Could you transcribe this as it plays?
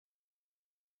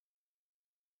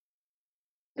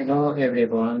Hello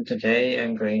everyone, today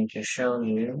I'm going to show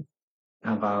you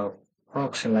about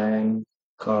porcelain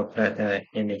gallbladder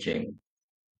imaging.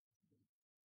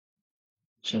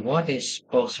 So what is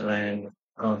porcelain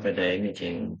gallbladder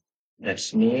imaging?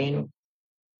 That's mean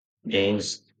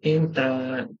is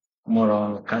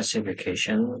intramural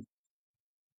calcification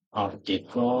of the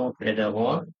gallbladder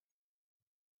wall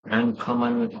and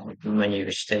common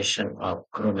manifestation of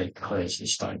chronic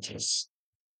cholecystitis.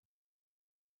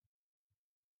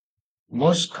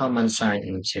 Most common signs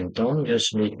and symptoms,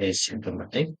 usually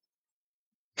asymptomatic,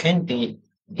 can be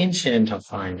incidental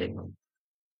finding.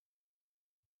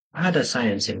 Other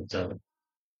signs and symptoms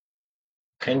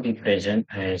can be present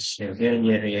as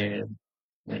severe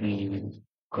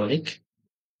colic,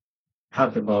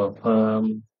 palpable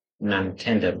firm,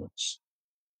 non-tenderness.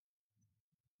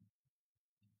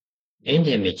 In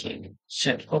the imaging,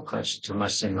 set focus to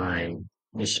maximize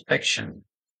inspection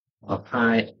of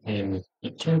high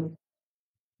amplitude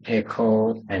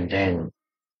echo and then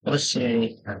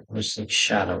oscillate acoustic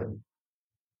shadowing.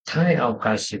 Type of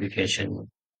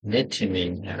classification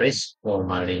determine risk for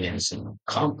malignancy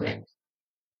complex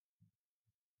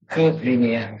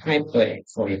curvilinear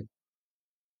hyperechoic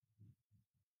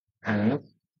and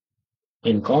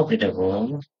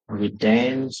incompatible with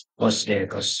dense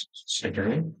posterior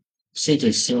surgery.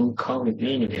 CT scene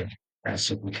curvilinear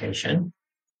classification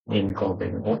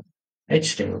incompatible.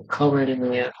 HD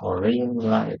curvilinear or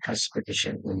ring-like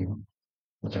classification in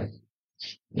the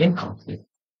incomplete.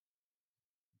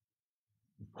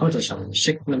 Autosomal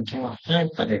segmental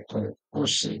hyperechoic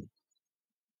OC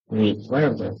with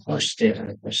variable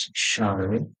posterior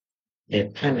shadowing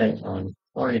dependent on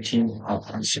quality of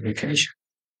classification.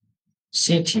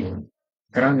 CT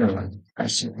granular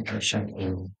classification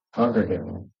in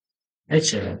algorithm.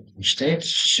 Excellent state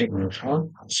signal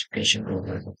from classification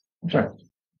algorithm. Right.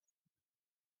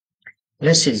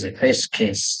 This is the first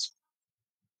case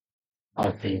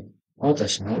of the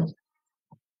autosomal.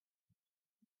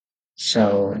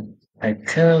 So I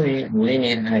currently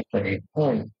linear hypertrophy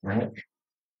point, right?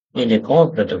 In the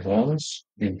gallbladder walls,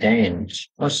 the dams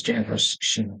posterior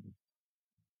section.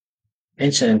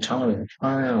 Incidentally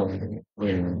found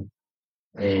in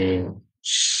a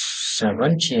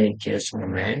 78 years old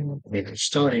man with a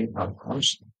story of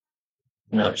constant,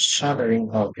 not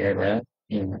shuddering altogether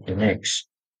in the next.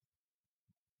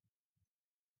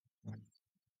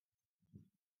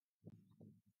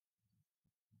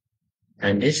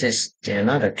 And this is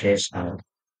another case of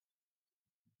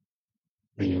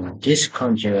the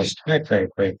discontinuous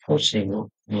hyperpropulsing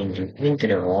in the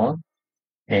interior wall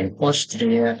and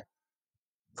posterior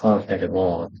corporate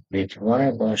wall with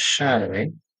variable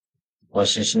shadowing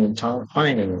position top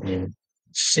finding in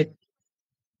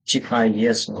 65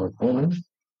 years old woman.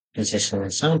 This is an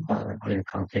example of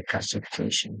incomplete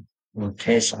classification in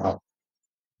case of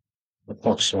the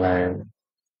Porcelain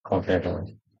corridor.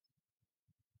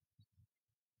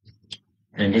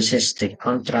 And this is the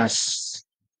contrast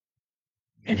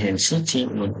intensity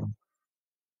in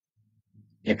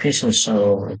a patient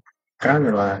so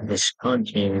granular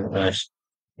discontinuous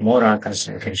moral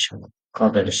classification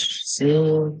covered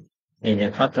seen in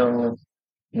a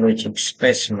pathologic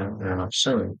specimen and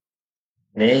observed.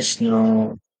 There is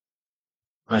no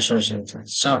associated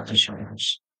soft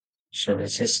assurance. So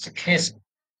this is the case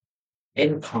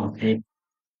incomplete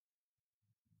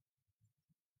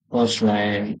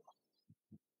porcelain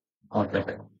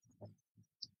corridor.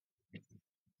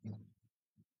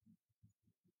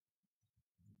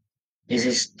 This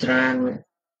is trans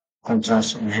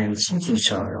contrast enhancing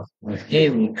each other with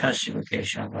heavy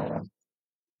classification of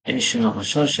additional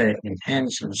associated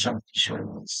enhancing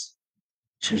substituents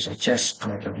to suggest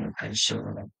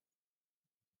complementation.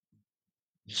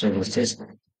 So this is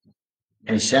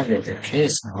exactly the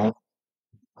case of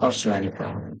porcelain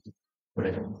problem.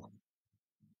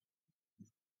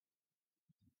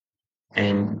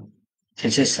 And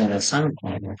this is an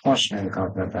example of porcelain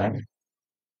problem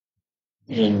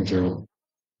in the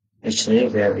actually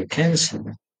where we can see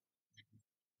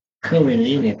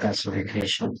curvilinear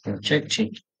classification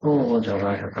projected over the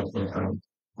right of the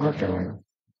organ.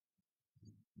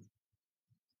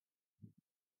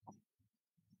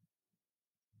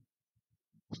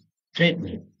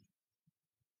 Treatment.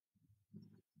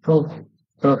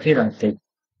 Prophylactic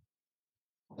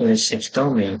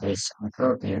cholecystectomy is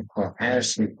appropriate for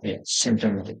acid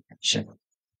symptomatic action.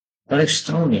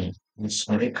 Cholecystectomy is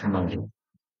recommended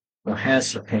for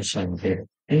healthy patients with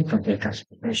incomplete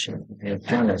classification and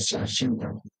balance of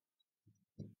symptoms.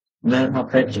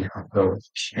 Non-operative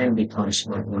approach can be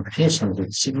considered in patients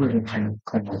with significant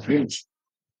comorbidity.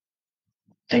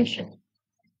 Thank you.